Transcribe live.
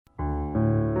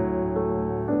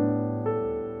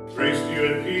Grace to you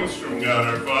and peace from God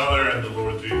our Father and the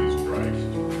Lord Jesus Christ.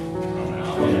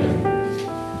 Amen.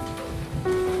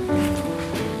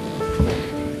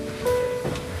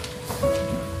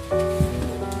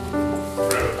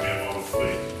 Pray with me a moment,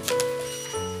 please.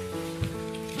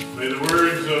 May the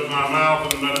words of my mouth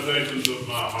and the meditations of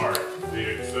my heart be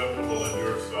acceptable in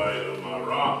your sight, O my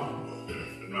rock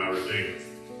and my redeemer.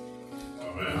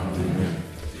 Amen.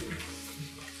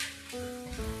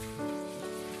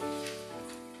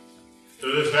 So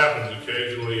this happens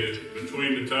occasionally.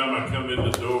 Between the time I come in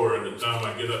the door and the time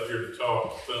I get up here to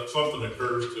talk, something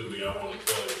occurs to me I want to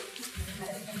tell you.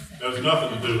 It has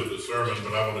nothing to do with the sermon,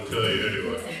 but I want to tell you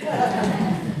anyway.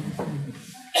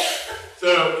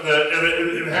 So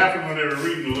it happened when they were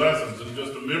reading the lessons, and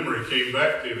just a memory came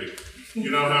back to me.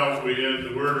 You know how we had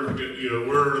the word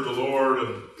of the Lord,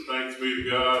 and thanks be to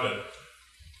God. And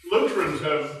Lutherans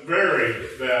have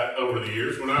varied that over the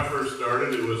years. When I first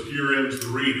started, it was "Here ends the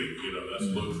reading." That's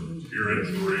Lutherans. Here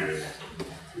ends the reading.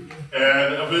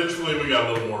 And eventually we got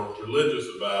a little more religious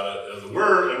about it. And the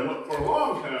word, and for a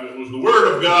long time, it was the word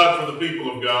of God for the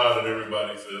people of God, and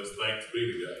everybody says, "Thanks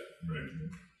be to God." Right?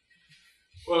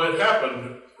 Well, it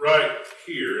happened right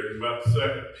here in about the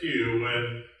second pew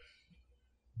when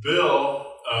Bill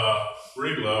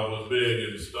Breedlove was being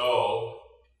installed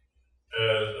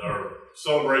as our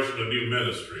celebration of new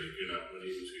ministry, when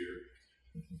he was here.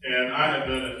 And I had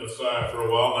been at Messiah for a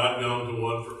while, and I'd gone to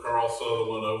one for Carl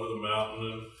Sutherland over the mountain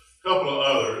and a couple of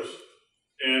others.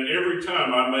 And every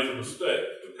time I made a mistake,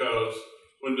 because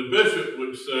when the bishop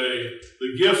would say,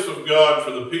 "The gifts of God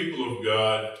for the people of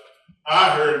God,"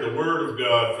 I heard the word of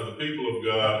God for the people of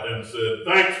God and said,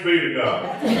 "Thanks be to God."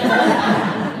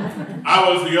 I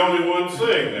was the only one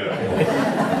saying that.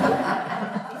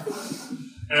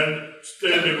 And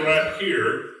standing right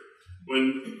here,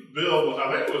 when Bill, I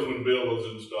think it was when Bill was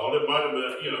installed, it might have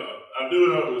been, I do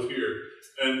know it was here,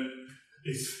 and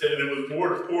he said, it was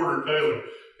Porter Taylor,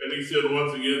 and he said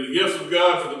once again, "The gifts of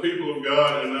God for the people of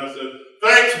God," and I said,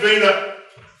 "Thanks be to..."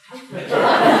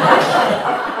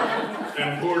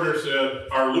 And Porter said,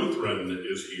 "Our Lutheran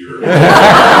is here."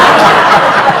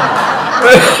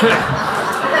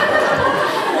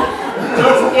 So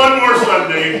for one more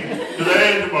Sunday,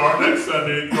 today and tomorrow, next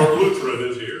Sunday, your Lutheran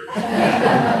is here.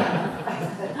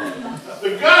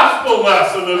 The gospel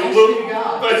lesson is Luke.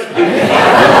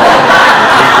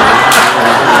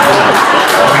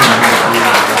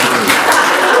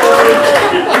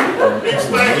 He's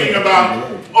thinking about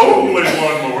only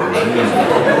one more.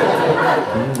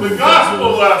 The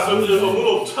gospel lesson is a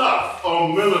little tough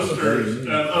on ministers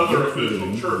and other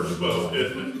official church folk,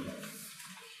 isn't it?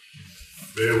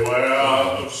 Beware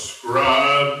of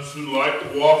scribes who like to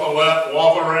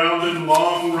walk around in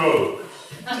long robes.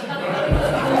 I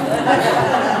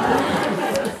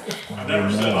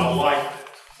never said I liked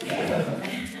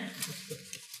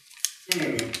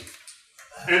it.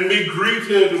 And be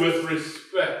greeted with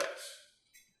respect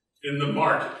in the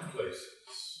marketplaces.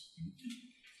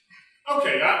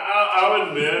 Okay, I'll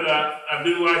admit, I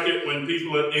do like it when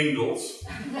people at Ingalls.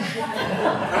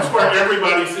 That's where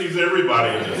everybody sees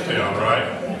everybody in this town, right?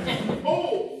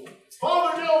 "Oh,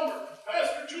 Father Delmer,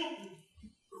 Pastor Chilton."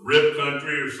 Rib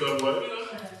Country or Subway,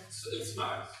 it's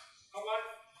nice. I like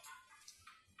it.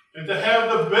 And to have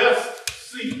the best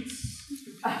seats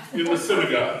in the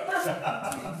synagogue.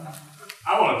 I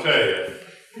want to tell you,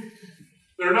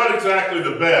 they're not exactly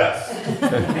the best,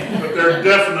 but they're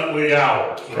definitely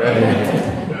ours. Right?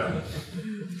 Yeah.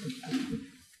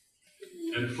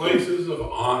 And places of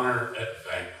honor at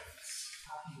banquets.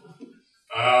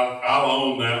 I'll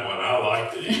own that one. I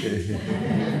like to eat.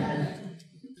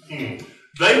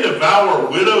 They devour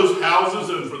widows' houses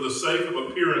and for the sake of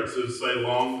appearances say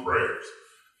long prayers.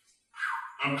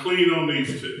 I'm clean on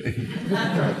these two.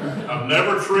 I've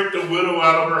never tricked a widow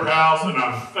out of her house, and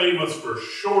I'm famous for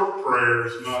short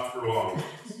prayers, not for long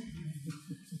ones.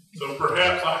 So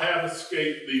perhaps I have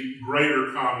escaped the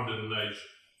greater condemnation,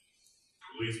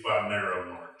 at least by a narrow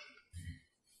margin.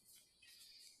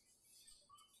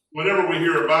 Whenever we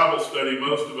hear a Bible study,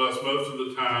 most of us, most of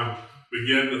the time,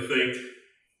 begin to think,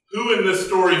 who in this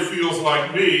story feels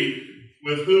like me?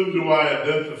 With whom do I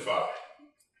identify?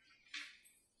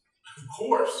 Of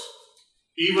course,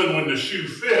 even when the shoe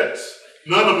fits,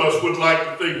 none of us would like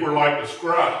to think we're like the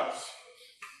scribes,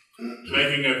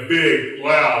 making a big,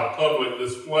 loud, public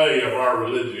display of our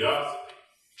religiosity.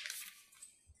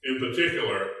 In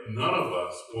particular, none of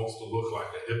us wants to look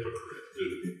like a hypocrite,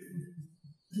 do we?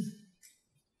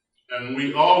 And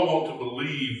we all want to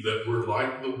believe that we're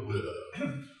like the widow,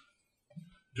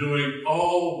 doing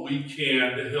all we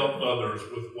can to help others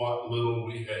with what little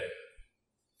we have.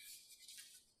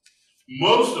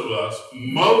 Most of us,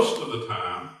 most of the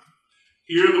time,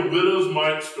 hear the widow's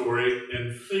mite story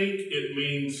and think it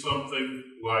means something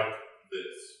like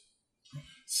this.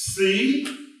 See,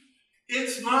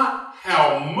 it's not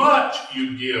how much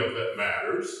you give that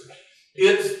matters.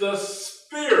 It's the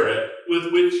spirit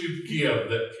with which you give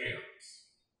that counts.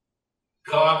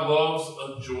 God loves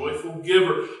a joyful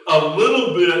giver. A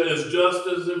little bit is just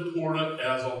as important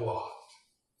as a lot.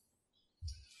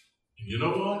 And you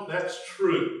know what? That's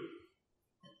true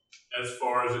as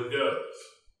far as it goes.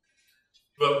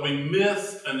 But we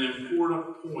miss an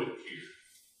important point here.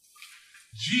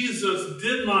 Jesus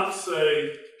did not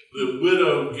say the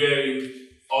widow gave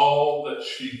all that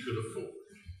she could afford.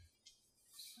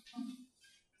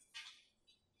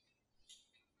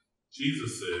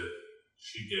 Jesus said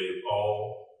she gave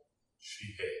all she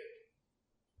had.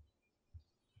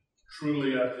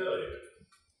 Truly, I tell you,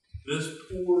 this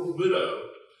poor widow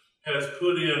has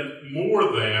put in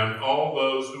more than all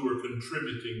those who were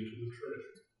contributing to the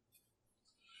treasure.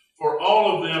 For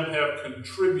all of them have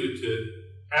contributed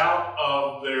out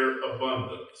of their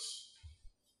abundance.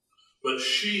 But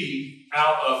she,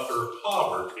 out of her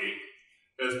poverty,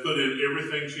 has put in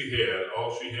everything she had,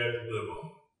 all she had to live on.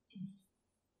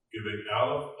 Giving out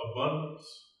of abundance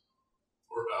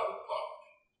or out of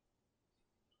poverty.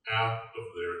 Out of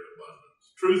their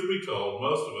abundance. Truth be told,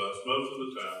 most of us, most of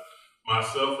the time,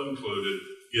 myself included,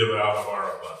 give out of our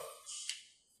abundance.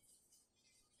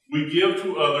 We give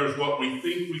to others what we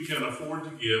think we can afford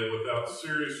to give without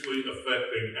seriously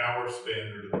affecting our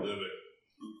standard of living.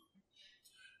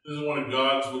 This is one of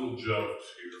God's little jokes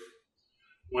here.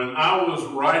 When I was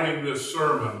writing this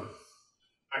sermon,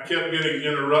 I kept getting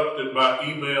interrupted by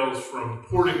emails from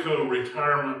Portico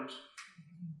Retirement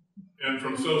and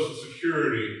from Social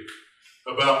Security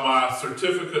about my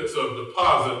certificates of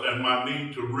deposit and my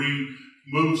need to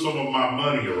move some of my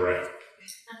money around.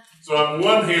 So on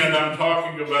one hand, I'm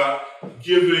talking about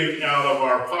giving out of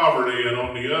our poverty, and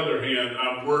on the other hand,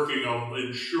 I'm working on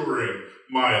ensuring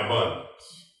my abundance.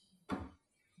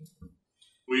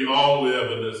 We all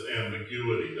live in this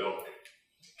ambiguity, don't we?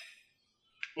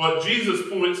 What Jesus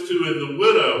points to in the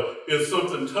widow is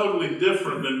something totally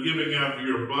different than giving out of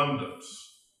your abundance.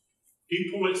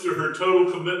 He points to her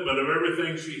total commitment of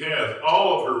everything she has,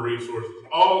 all of her resources,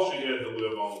 all she had to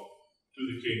live on to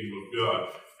the kingdom of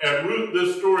God. At root,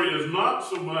 this story is not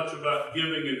so much about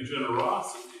giving and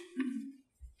generosity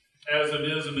as it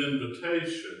is an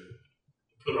invitation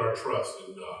to put our trust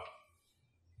in God.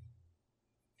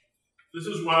 This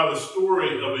is why the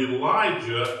story of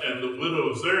Elijah and the widow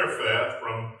of Zarephath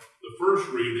from the first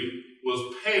reading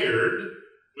was paired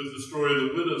with the story of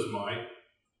the widow's mite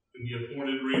in the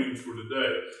appointed readings for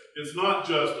today. It's not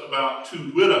just about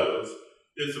two widows.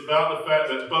 It's about the fact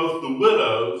that both the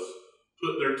widows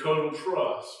put their total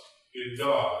trust in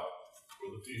God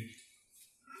for the future.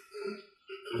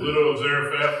 The widow of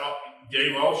Zarephath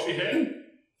gave all she had.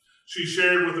 She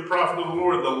shared with the prophet of the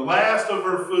Lord the last of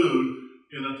her food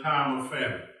in a time of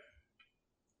famine.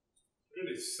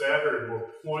 Really sadder and more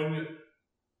poignant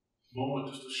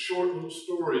moment, just a short little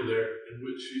story there in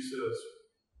which she says,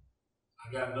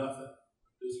 I got nothing.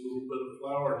 This little bit of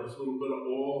flour, this little bit of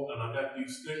oil, and I got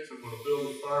these sticks. I'm going to build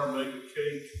a fire, make a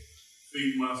cake,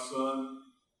 feed my son,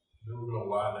 and then we're going to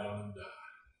lie down and die.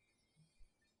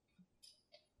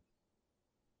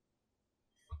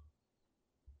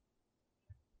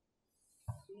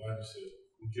 So Elijah said,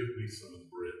 well, give me some of the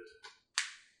bread.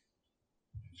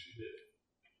 And she did.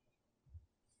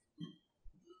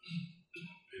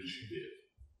 And she did.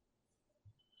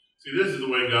 See, this is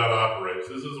the way God operates.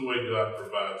 This is the way God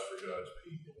provides for God's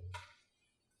people.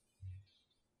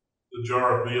 The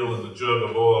jar of meal and the jug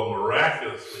of oil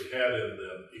miraculously had in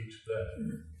them each day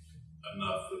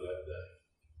enough for that day.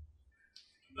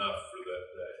 Enough for that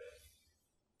day.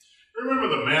 Remember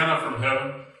the manna from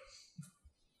heaven?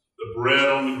 The bread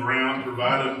on the ground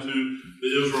provided to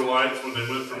the Israelites when they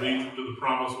went from Egypt to the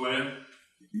Promised Land?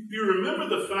 Do you remember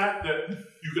the fact that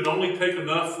you could only take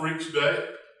enough for each day?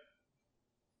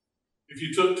 If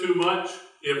you took too much,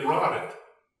 it rotted.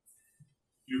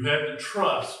 You had to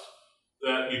trust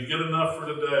that you'd get enough for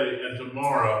today, and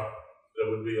tomorrow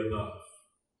there would be enough.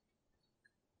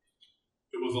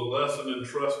 It was a lesson in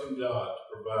trusting God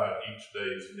to provide each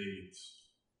day's needs.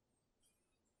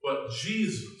 What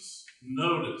Jesus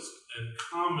noticed and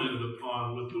commented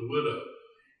upon with the widow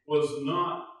was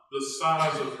not the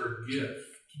size of her gift,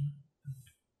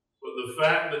 but the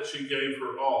fact that she gave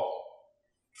her all,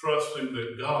 trusting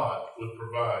that God would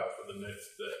provide for the next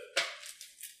day.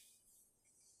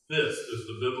 This is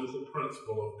the biblical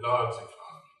principle of God's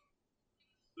economy.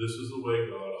 This is the way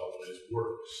God always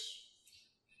works.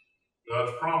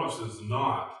 God's promise is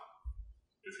not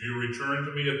If you return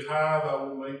to me a tithe, I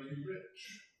will make you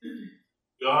rich.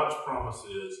 God's promise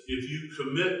is, if you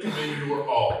commit to me your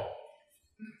all,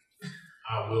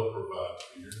 I will provide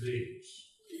for your needs.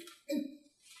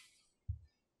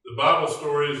 The Bible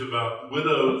stories about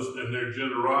widows and their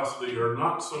generosity are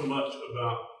not so much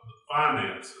about the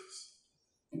finances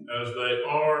as they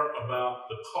are about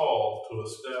the call to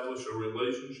establish a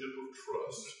relationship of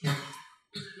trust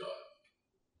with God.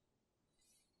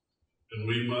 And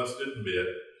we must admit,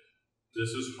 this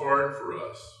is hard for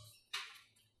us.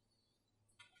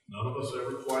 None of us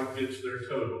ever quite gets there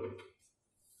totally.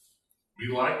 We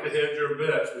like to hedge our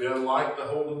bets. We like to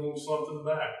hold a little something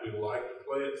back. We like to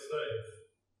play it safe.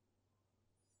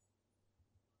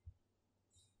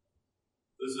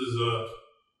 This is a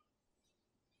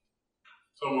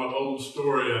somewhat old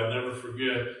story I never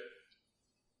forget.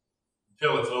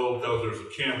 Tell it's old because there's a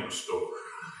camera store.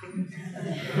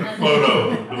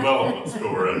 Photo development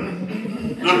store.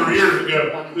 And a number of years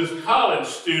ago, this college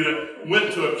student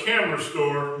went to a camera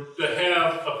store to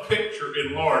have a picture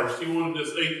enlarged. He wanted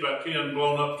this 8x10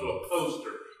 blown up to a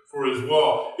poster for his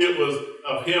wall. It was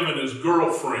of him and his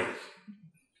girlfriend.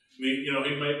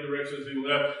 He made directions, he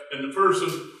left, and the person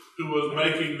who was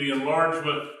making the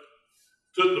enlargement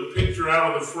took the picture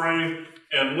out of the frame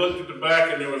and looked at the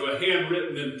back, and there was a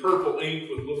handwritten in purple ink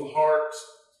with little hearts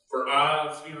for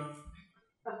eyes,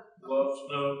 love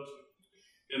note.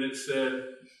 And it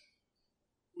said,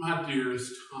 "My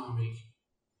dearest Tommy,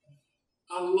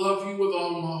 I love you with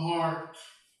all my heart.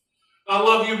 I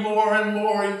love you more and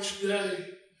more each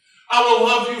day. I will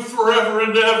love you forever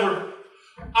and ever.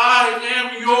 I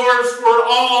am yours for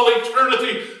all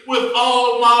eternity with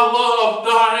all my love,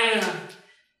 Diane.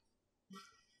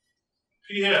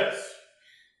 P.S.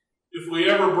 If we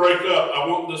ever break up, I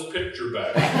want this picture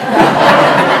back."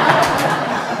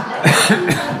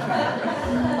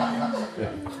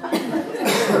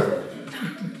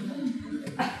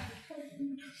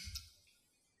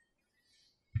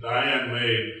 Diane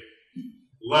made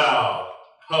loud,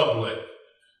 public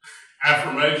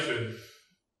affirmation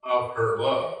of her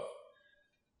love,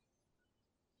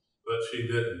 but she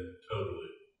didn't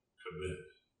totally commit.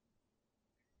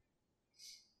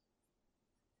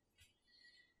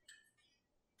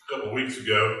 A couple of weeks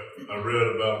ago, I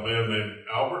read about a man named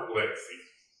Albert Lexie.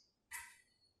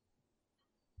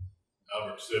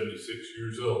 Albert's 76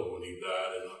 years old when he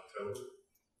died in October.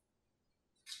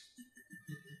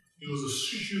 He was a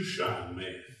shoeshine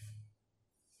man.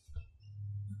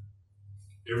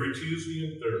 Every Tuesday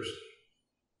and Thursday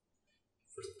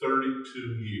for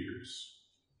 32 years.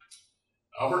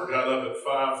 Albert got up at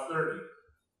 5:30,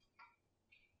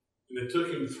 and it took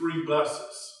him 3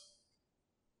 buses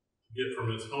to get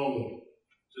from his home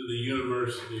to the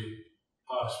University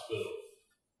Hospital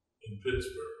in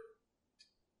Pittsburgh,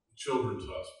 the Children's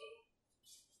Hospital,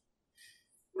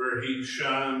 where he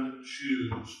shined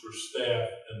shoes for staff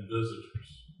and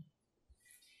visitors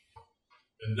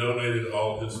and donated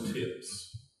all his tips,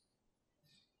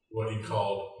 what he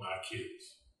called "my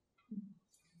kids."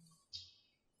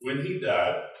 When he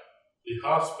died, the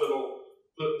hospital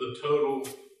put the total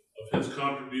of his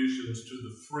contributions to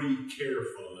the free care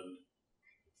fund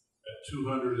at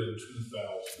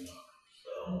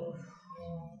 $202,000.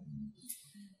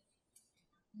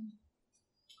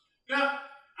 Now,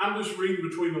 I'm just reading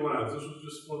between the lines. This was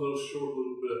just one of those short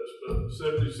little bits. But a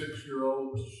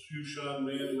 76-year-old shoeshine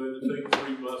man who had to take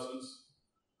 3 buses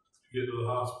to get to the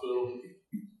hospital.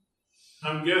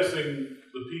 I'm guessing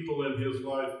the people in his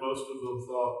life, most of them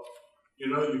thought,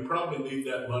 you probably need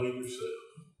that money yourself.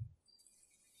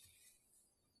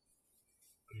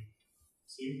 He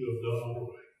seemed to have done all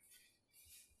right,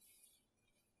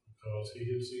 because he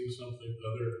had seen something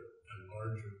other and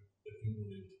larger that he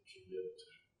wanted to commit to.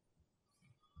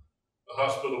 The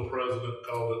hospital president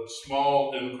called it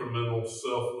small, incremental,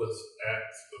 selfless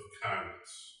acts of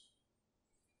kindness.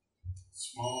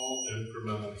 Small,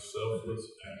 incremental, selfless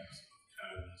acts of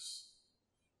kindness.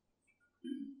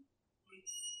 Like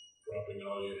dropping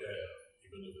all you have,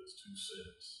 even if it's 2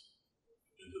 cents,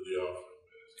 into the offering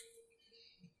basket.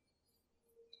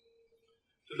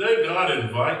 Today, God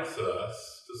invites us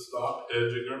to stop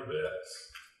hedging our bets,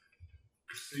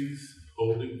 to cease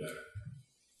holding back.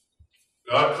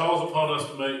 God calls upon us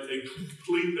to make a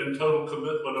complete and total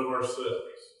commitment of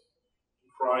ourselves to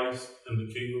Christ and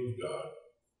the kingdom of God.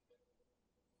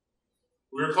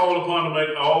 We are called upon to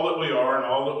make all that we are and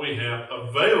all that we have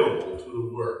available to the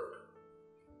work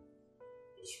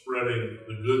of spreading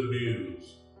the good news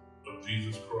of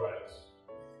Jesus Christ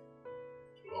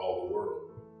to all the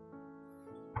world.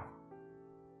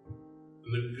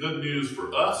 And the good news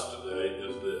for us today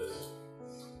is this: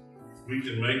 we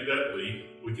can make that leap,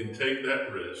 we can take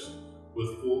that risk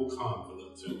with full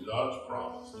confidence in God's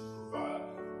promise to provide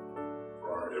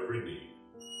for our every need,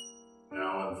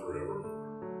 now and forevermore.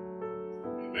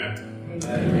 Amen.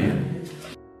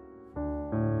 Amen.